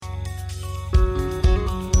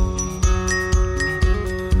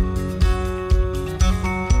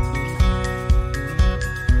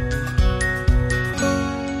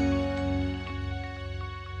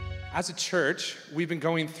As a church, we've been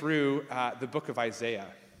going through the book of Isaiah.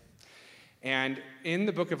 And in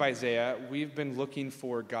the book of Isaiah, we've been looking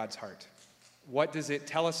for God's heart. What does it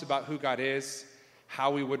tell us about who God is, how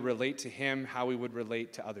we would relate to him, how we would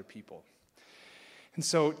relate to other people? And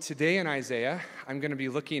so today in Isaiah, I'm going to be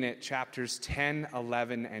looking at chapters 10,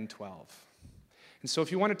 11, and 12. And so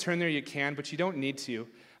if you want to turn there, you can, but you don't need to.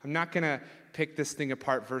 I'm not going to pick this thing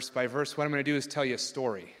apart verse by verse. What I'm going to do is tell you a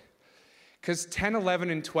story. Because 10, 11,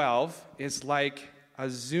 and 12 is like a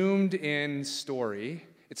zoomed-in story.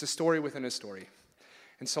 It's a story within a story.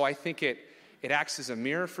 And so I think it acts as a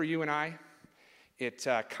mirror for you and I. It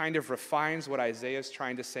kind of refines what Isaiah is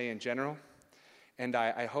trying to say in general. And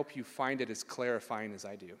I hope you find it as clarifying as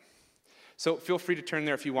I do. So feel free to turn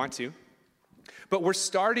there if you want to. But we're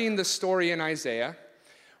starting the story in Isaiah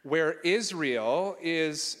where Israel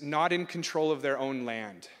is not in control of their own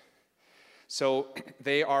land. So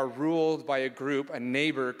they are ruled by a group, a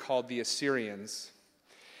neighbor called the Assyrians.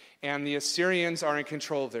 And the Assyrians are in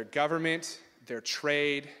control of their government, their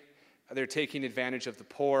trade. They're taking advantage of the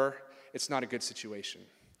poor. It's not a good situation.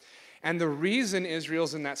 And the reason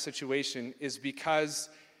Israel's in that situation is because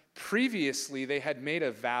previously they had made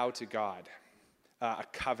a vow to God, a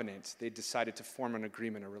covenant. They decided to form an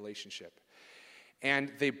agreement, a relationship.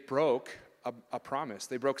 And they broke a promise.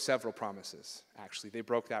 They broke several promises, actually. They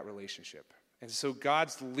broke that relationship. And so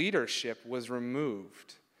God's leadership was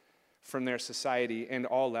removed from their society in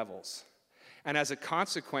all levels. And as a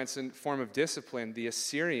consequence, in form of discipline, the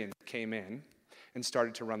Assyrians came in and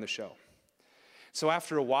started to run the show. So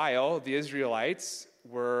after a while, the Israelites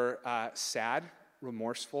were sad,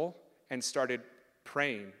 remorseful, and started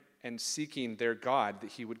praying and seeking their God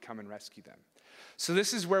that he would come and rescue them. So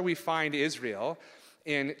this is where we find Israel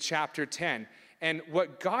in chapter 10. And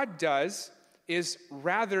what God does is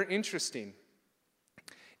rather interesting.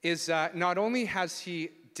 Not only has he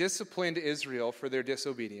disciplined Israel for their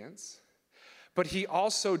disobedience, but he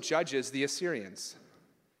also judges the Assyrians.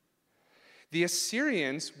 The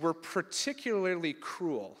Assyrians were particularly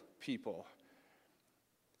cruel people,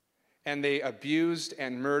 and they abused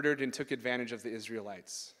and murdered and took advantage of the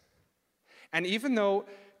Israelites. And even though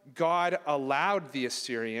God allowed the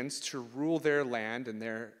Assyrians to rule their land and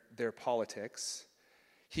their politics,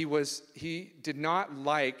 he did not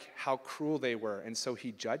like how cruel they were, and so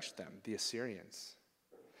he judged them, the Assyrians.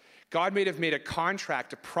 God may have made a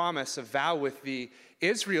contract, a promise, a vow with the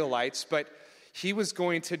Israelites, but he was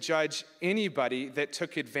going to judge anybody that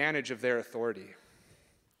took advantage of their authority.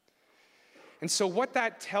 And so what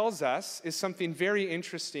that tells us is something very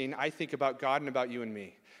interesting, I think, about God and about you and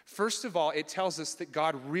me. First of all, it tells us that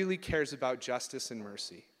God really cares about justice and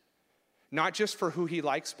mercy. Not just for who he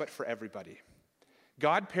likes, but for everybody.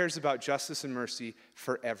 God cares about justice and mercy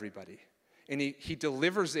for everybody. And he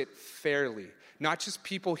delivers it fairly. Not just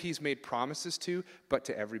people he's made promises to, but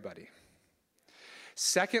to everybody.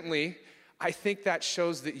 Secondly, I think that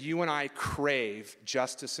shows that you and I crave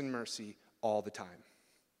justice and mercy all the time.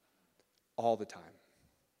 All the time.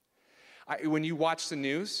 When you watch the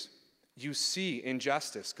news, you see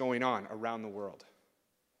injustice going on around the world.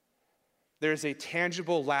 There's a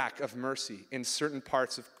tangible lack of mercy in certain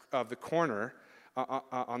parts of the corner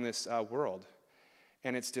on this world.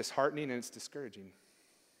 And it's disheartening and it's discouraging.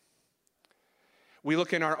 We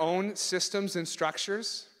look in our own systems and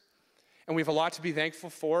structures, and we have a lot to be thankful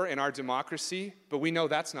for in our democracy, but we know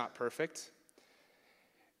that's not perfect.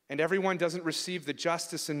 And everyone doesn't receive the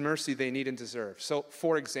justice and mercy they need and deserve. So,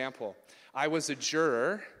 for example, I was a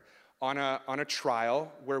juror on a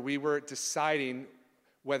trial where we were deciding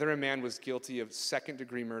whether a man was guilty of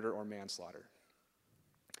second-degree murder or manslaughter.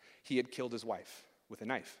 He had killed his wife with a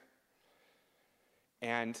knife.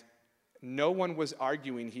 And no one was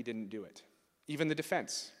arguing he didn't do it. Even the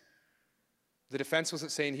defense. The defense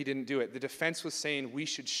wasn't saying he didn't do it. The defense was saying we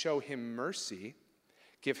should show him mercy,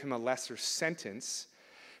 give him a lesser sentence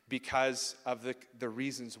because of the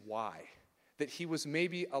reasons why. That he was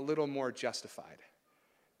maybe a little more justified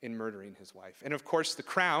in murdering his wife. And of course, the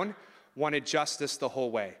Crown wanted justice the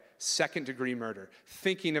whole way. Second-degree murder.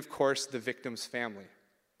 Thinking, of course, the victim's family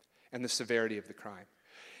and the severity of the crime.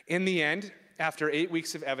 In the end, after 8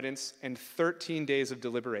 weeks of evidence and 13 days of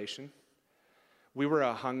deliberation, we were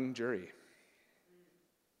a hung jury.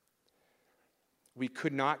 We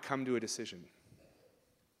could not come to a decision.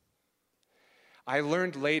 I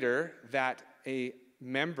learned later that a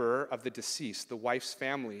member of the deceased, the wife's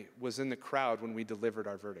family, was in the crowd when we delivered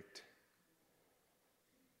our verdict.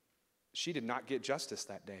 She did not get justice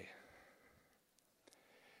that day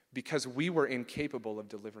because we were incapable of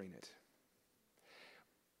delivering it.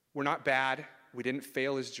 We're not bad. We didn't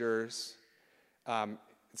fail as jurors.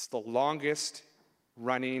 It's the longest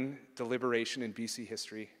running deliberation in BC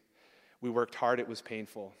history. We worked hard, it was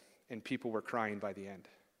painful, and people were crying by the end.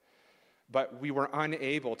 But we were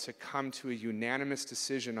unable to come to a unanimous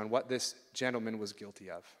decision on what this gentleman was guilty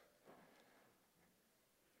of.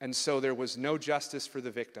 And so there was no justice for the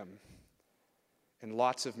victim and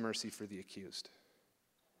lots of mercy for the accused.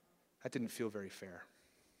 That didn't feel very fair.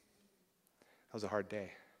 That was a hard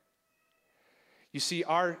day. You see,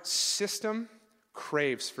 our system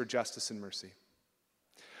craves for justice and mercy.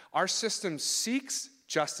 Our system seeks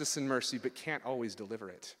justice and mercy, but can't always deliver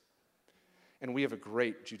it. And we have a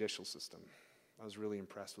great judicial system. I was really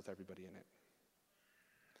impressed with everybody in it.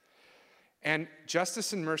 And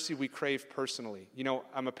justice and mercy we crave personally. You know,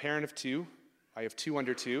 I'm a parent of 2. I have 2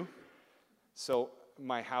 under 2. So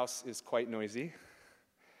my house is quite noisy.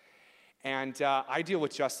 And I deal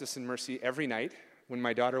with justice and mercy every night when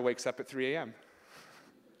my daughter wakes up at 3 a.m.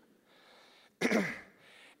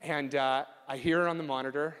 And I hear her on the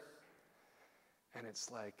monitor, and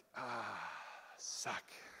it's like, suck.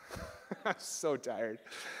 I'm so tired.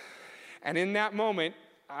 And in that moment,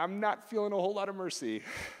 I'm not feeling a whole lot of mercy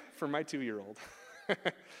for my 2-year-old.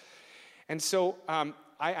 And so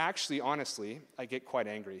I actually, honestly, I get quite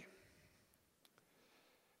angry.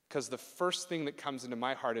 Because the first thing that comes into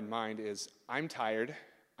my heart and mind is, I'm tired.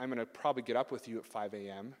 I'm going to probably get up with you at 5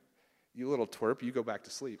 a.m. You little twerp, you go back to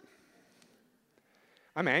sleep.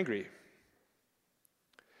 I'm angry.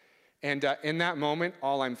 And in that moment,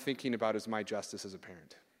 all I'm thinking about is my justice as a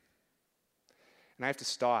parent. And I have to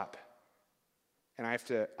stop. And I have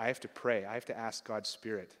to pray. I have to ask God's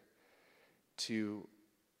Spirit to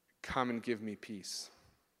come and give me peace.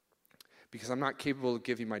 Because I'm not capable of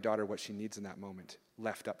giving my daughter what she needs in that moment,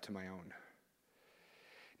 left up to my own.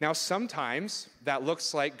 Now, sometimes that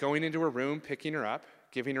looks like going into her room, picking her up,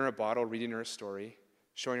 giving her a bottle, reading her a story,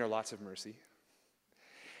 showing her lots of mercy,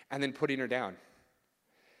 and then putting her down.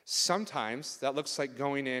 Sometimes that looks like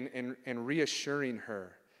going in and reassuring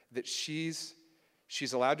her that she's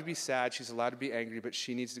allowed to be sad, she's allowed to be angry, but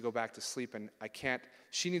she needs to go back to sleep, and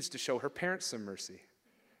she needs to show her parents some mercy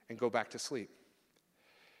and go back to sleep.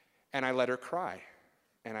 And I let her cry,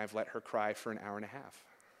 and I've let her cry for an hour and a half.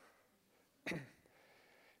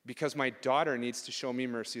 Because my daughter needs to show me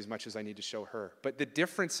mercy as much as I need to show her. But the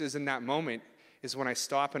difference is in that moment is when I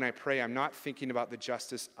stop and I pray, I'm not thinking about the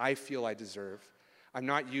justice I feel I deserve. I'm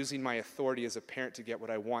not using my authority as a parent to get what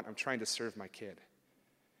I want. I'm trying to serve my kid.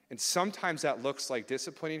 And sometimes that looks like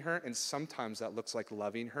disciplining her, and sometimes that looks like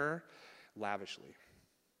loving her lavishly.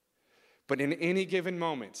 But in any given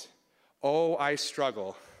moment, I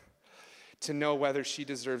struggle to know whether she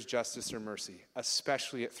deserves justice or mercy,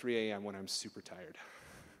 especially at 3 a.m. when I'm super tired.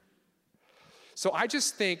 So I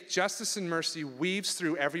just think justice and mercy weaves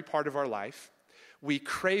through every part of our life. We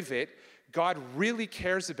crave it. God really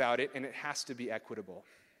cares about it, and it has to be equitable.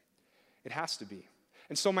 It has to be.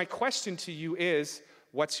 And so my question to you is,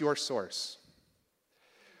 what's your source?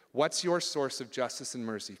 What's your source of justice and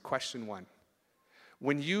mercy? Question 1.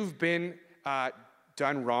 When you've been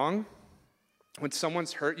done wrong, when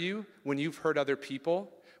someone's hurt you, when you've hurt other people,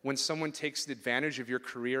 when someone takes advantage of your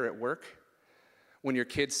career at work, when your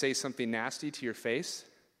kids say something nasty to your face,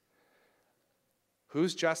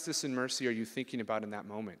 whose justice and mercy are you thinking about in that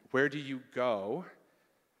moment? Where do you go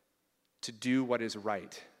to do what is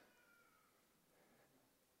right?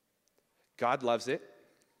 God loves it.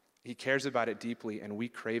 He cares about it deeply, and we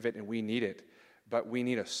crave it and we need it, but we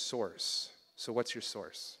need a source. So what's your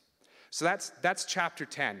source? So that's chapter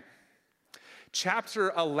 10.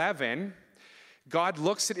 Chapter 11, God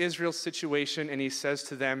looks at Israel's situation and he says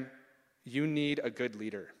to them, you need a good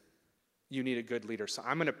leader. You need a good leader. So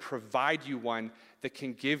I'm going to provide you one that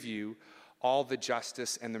can give you all the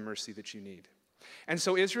justice and the mercy that you need. And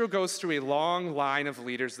so Israel goes through a long line of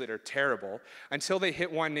leaders that are terrible until they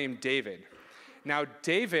hit one named David. Now,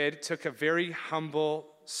 David took a very humble,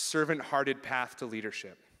 servant-hearted path to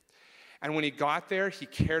leadership. And when he got there, he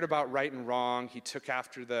cared about right and wrong. He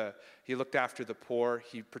looked after the poor.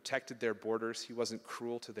 He protected their borders. He wasn't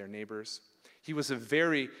cruel to their neighbors. He was a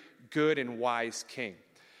very good and wise king.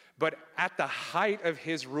 But at the height of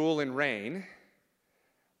his rule and reign,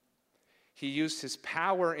 he used his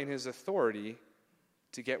power and his authority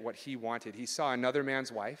to get what he wanted. He saw another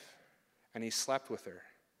man's wife, and he slept with her.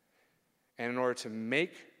 And in order to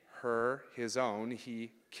make her his own,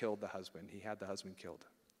 he killed the husband. He had the husband killed.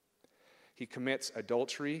 He commits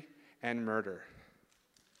adultery and murder.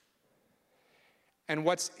 And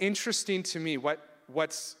what's interesting to me,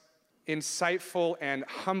 what's insightful and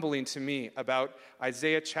humbling to me about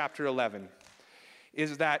Isaiah chapter 11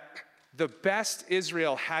 is that the best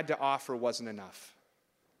Israel had to offer wasn't enough.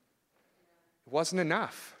 It wasn't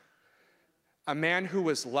enough. A man who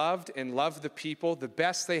was loved and loved the people the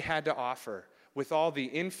best they had to offer, with all the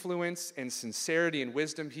influence and sincerity and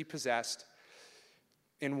wisdom he possessed.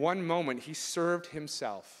 In one moment, he served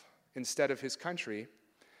himself instead of his country,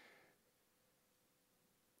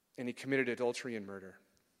 and he committed adultery and murder.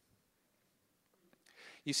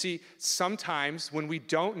 You see, sometimes when we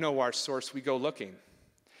don't know our source, we go looking.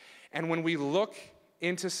 And when we look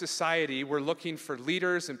into society, we're looking for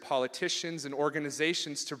leaders and politicians and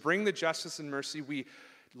organizations to bring the justice and mercy we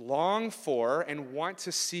long for and want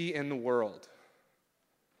to see in the world.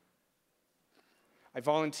 I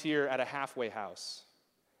volunteer at a halfway house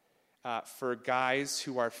for guys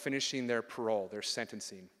who are finishing their parole, their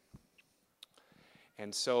sentencing.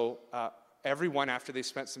 And so everyone, after they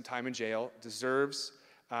spent some time in jail, deserves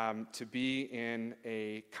to be in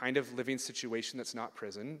a kind of living situation that's not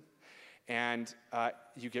prison, and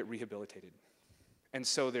you get rehabilitated. And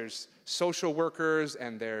so there's social workers,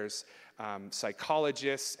 and there's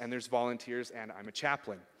psychologists, and there's volunteers, and I'm a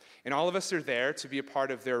chaplain. And all of us are there to be a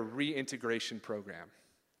part of their reintegration program.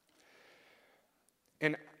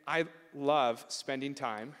 And I love spending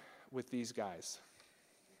time with these guys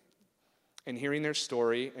and hearing their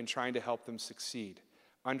story and trying to help them succeed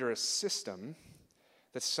under a system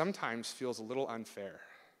that sometimes feels a little unfair.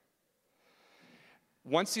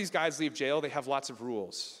 Once these guys leave jail, they have lots of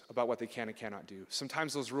rules about what they can and cannot do.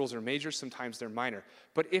 Sometimes those rules are major, sometimes they're minor.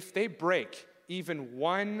 But if they break even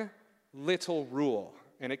one little rule,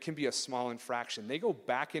 and it can be a small infraction, they go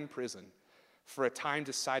back in prison for a time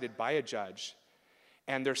decided by a judge,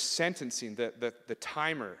 and their sentencing, the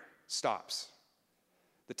timer stops.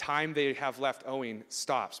 The time they have left owing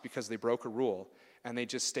stops because they broke a rule, and they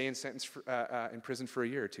just stay in prison for a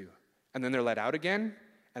year or two. And then they're let out again,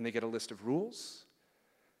 and they get a list of rules.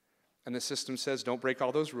 And the system says, don't break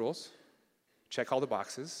all those rules, check all the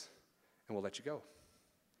boxes, and we'll let you go.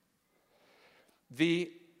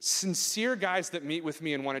 The sincere guys that meet with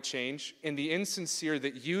me and want to change, and the insincere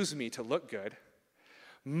that use me to look good,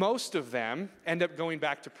 most of them end up going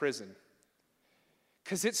back to prison.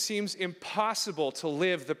 Because it seems impossible to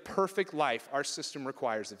live the perfect life our system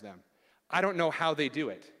requires of them. I don't know how they do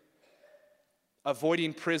it.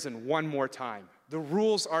 Avoiding prison one more time. The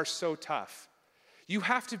rules are so tough. You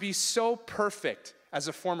have to be so perfect as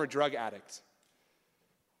a former drug addict.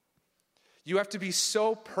 You have to be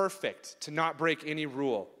so perfect to not break any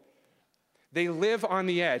rule. They live on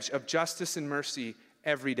the edge of justice and mercy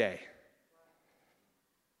every day.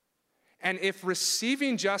 And if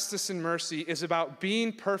receiving justice and mercy is about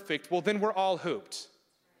being perfect, well, then we're all hooped.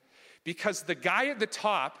 Because the guy at the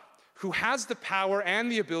top who has the power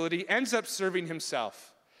and the ability ends up serving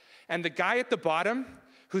himself. And the guy at the bottom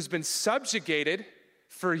who's been subjugated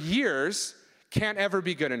for years can't ever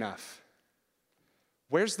be good enough.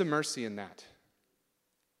 Where's the mercy in that?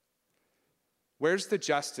 Where's the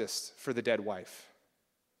justice for the dead wife?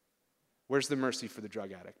 Where's the mercy for the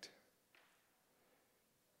drug addict?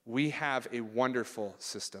 We have a wonderful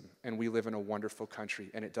system, and we live in a wonderful country,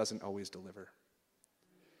 and it doesn't always deliver.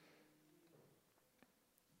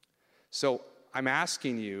 So I'm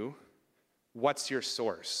asking you, what's your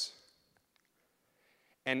source?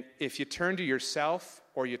 And if you turn to yourself,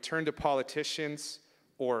 or you turn to politicians,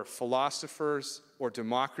 or philosophers, or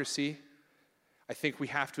democracy, I think we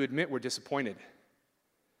have to admit we're disappointed.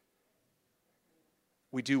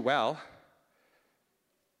 We do well,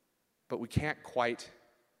 but we can't quite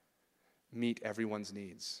meet everyone's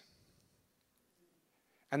needs.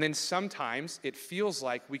 And then sometimes it feels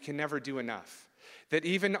like we can never do enough. That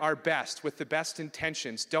even our best, with the best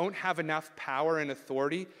intentions, don't have enough power and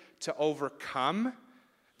authority to overcome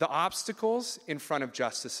the obstacles in front of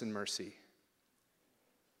justice and mercy.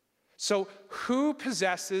 So who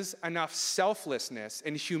possesses enough selflessness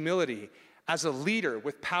and humility as a leader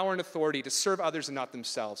with power and authority to serve others and not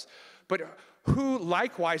themselves? But who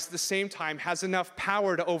likewise at the same time has enough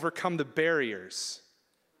power to overcome the barriers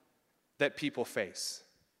that people face?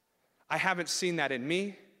 I haven't seen that in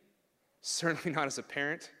me, certainly not as a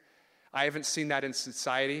parent. I haven't seen that in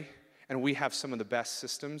society, and we have some of the best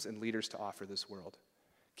systems and leaders to offer this world.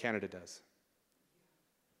 Canada does.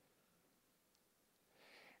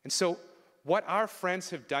 And so what our friends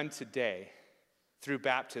have done today through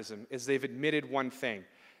baptism is they've admitted one thing.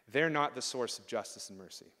 They're not the source of justice and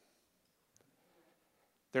mercy.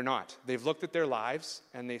 They're not. They've looked at their lives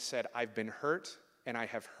and they said, I've been hurt and I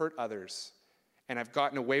have hurt others and I've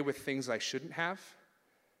gotten away with things I shouldn't have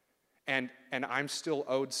and I'm still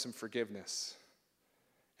owed some forgiveness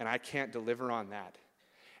and I can't deliver on that.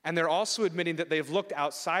 And they're also admitting that they've looked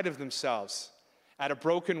outside of themselves at a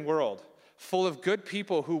broken world full of good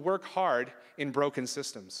people who work hard in broken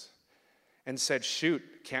systems and said, shoot,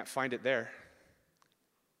 can't find it there.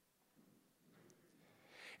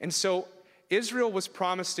 And so Israel was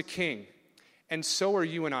promised a king, and so are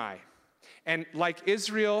you and I. And like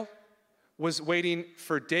Israel was waiting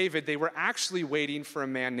for David, they were actually waiting for a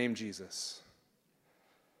man named Jesus.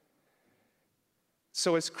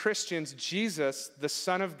 So as Christians, Jesus, the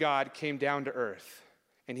Son of God, came down to earth,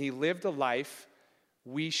 and he lived a life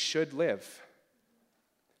we should live,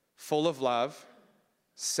 full of love,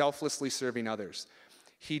 selflessly serving others.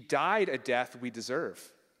 He died a death we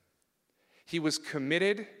deserve. He was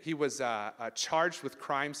committed, he was charged with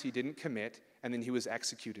crimes he didn't commit, and then he was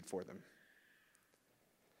executed for them.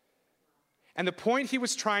 And the point he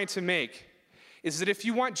was trying to make is that if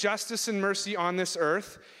you want justice and mercy on this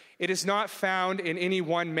earth, it is not found in any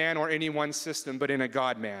one man or any one system, but in a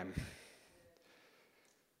God-man.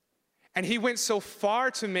 And he went so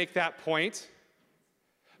far to make that point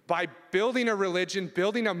by building a religion,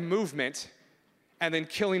 building a movement, and then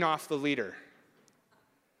killing off the leader.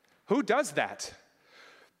 Who does that?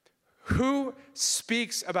 Who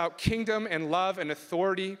speaks about kingdom and love and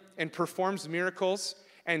authority and performs miracles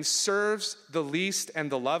and serves the least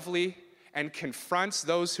and the lovely and confronts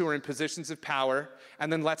those who are in positions of power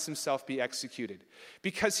and then lets himself be executed?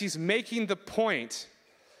 Because he's making the point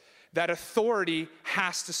that authority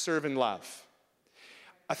has to serve in love.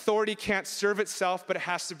 Authority can't serve itself, but it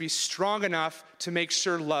has to be strong enough to make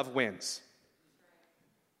sure love wins.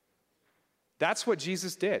 That's what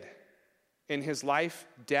Jesus did in his life,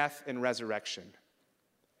 death, and resurrection.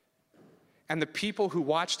 And the people who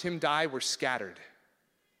watched him die were scattered.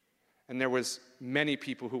 And there was many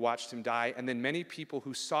people who watched him die, and then many people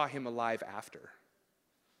who saw him alive after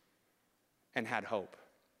and had hope.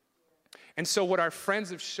 And so what our friends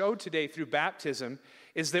have showed today through baptism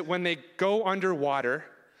is that when they go underwater,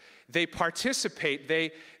 they participate,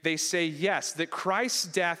 they say yes, that Christ's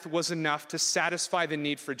death was enough to satisfy the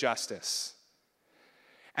need for justice.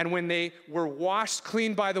 And when they were washed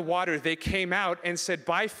clean by the water, they came out and said,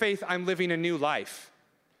 by faith, I'm living a new life.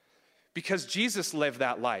 Because Jesus lived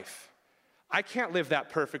that life. I can't live that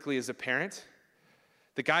perfectly as a parent.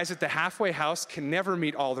 The guys at the halfway house can never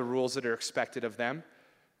meet all the rules that are expected of them.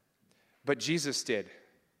 But Jesus did.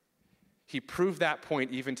 He proved that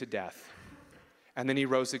point even to death. And then he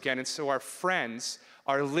rose again. And so our friends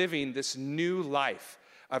are living this new life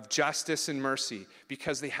of justice and mercy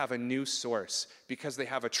because they have a new source, because they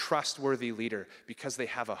have a trustworthy leader, because they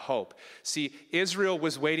have a hope. See, Israel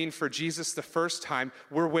was waiting for Jesus the first time.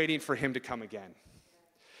 We're waiting for him to come again.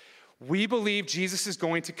 We believe Jesus is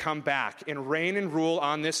going to come back and reign and rule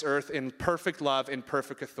on this earth in perfect love and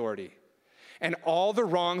perfect authority. And all the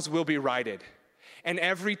wrongs will be righted, and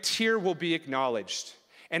every tear will be acknowledged,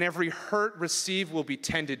 and every hurt received will be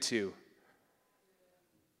tended to,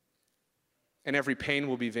 and every pain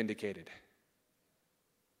will be vindicated.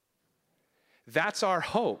 That's our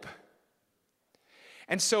hope.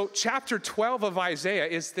 And so chapter 12 of Isaiah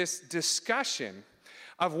is this discussion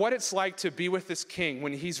of what it's like to be with this king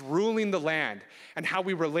when he's ruling the land and how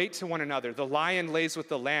we relate to one another. The lion lays with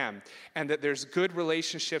the lamb, and that there's good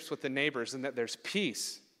relationships with the neighbors, and that there's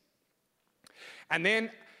peace. And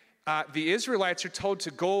then the Israelites are told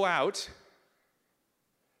to go out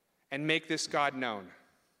and make this God known.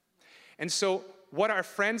 And so what our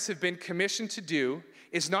friends have been commissioned to do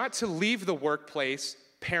is not to leave the workplace,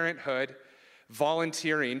 parenthood,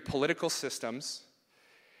 volunteering, political systems,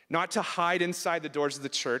 not to hide inside the doors of the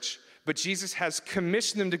church, but Jesus has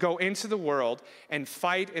commissioned them to go into the world and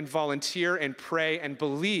fight and volunteer and pray and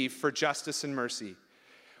believe for justice and mercy.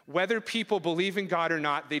 Whether people believe in God or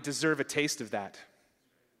not, they deserve a taste of that.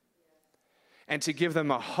 And to give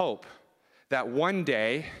them a hope that one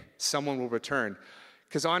day someone will return.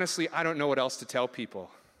 Because honestly, I don't know what else to tell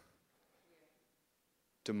people.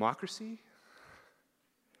 Democracy?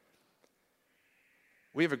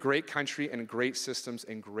 We have a great country and great systems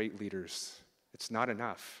and great leaders. It's not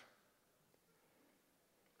enough.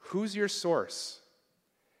 Who's your source?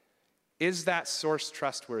 Is that source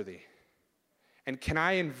trustworthy? And can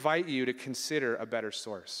I invite you to consider a better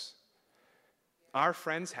source? Our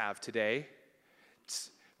friends have today.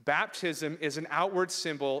 Baptism is an outward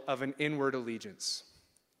symbol of an inward allegiance,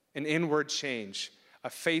 an inward change, a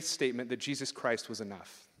faith statement that Jesus Christ was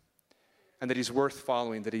enough and that he's worth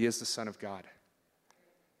following, that he is the Son of God.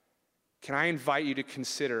 Can I invite you to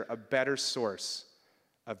consider a better source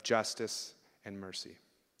of justice and mercy?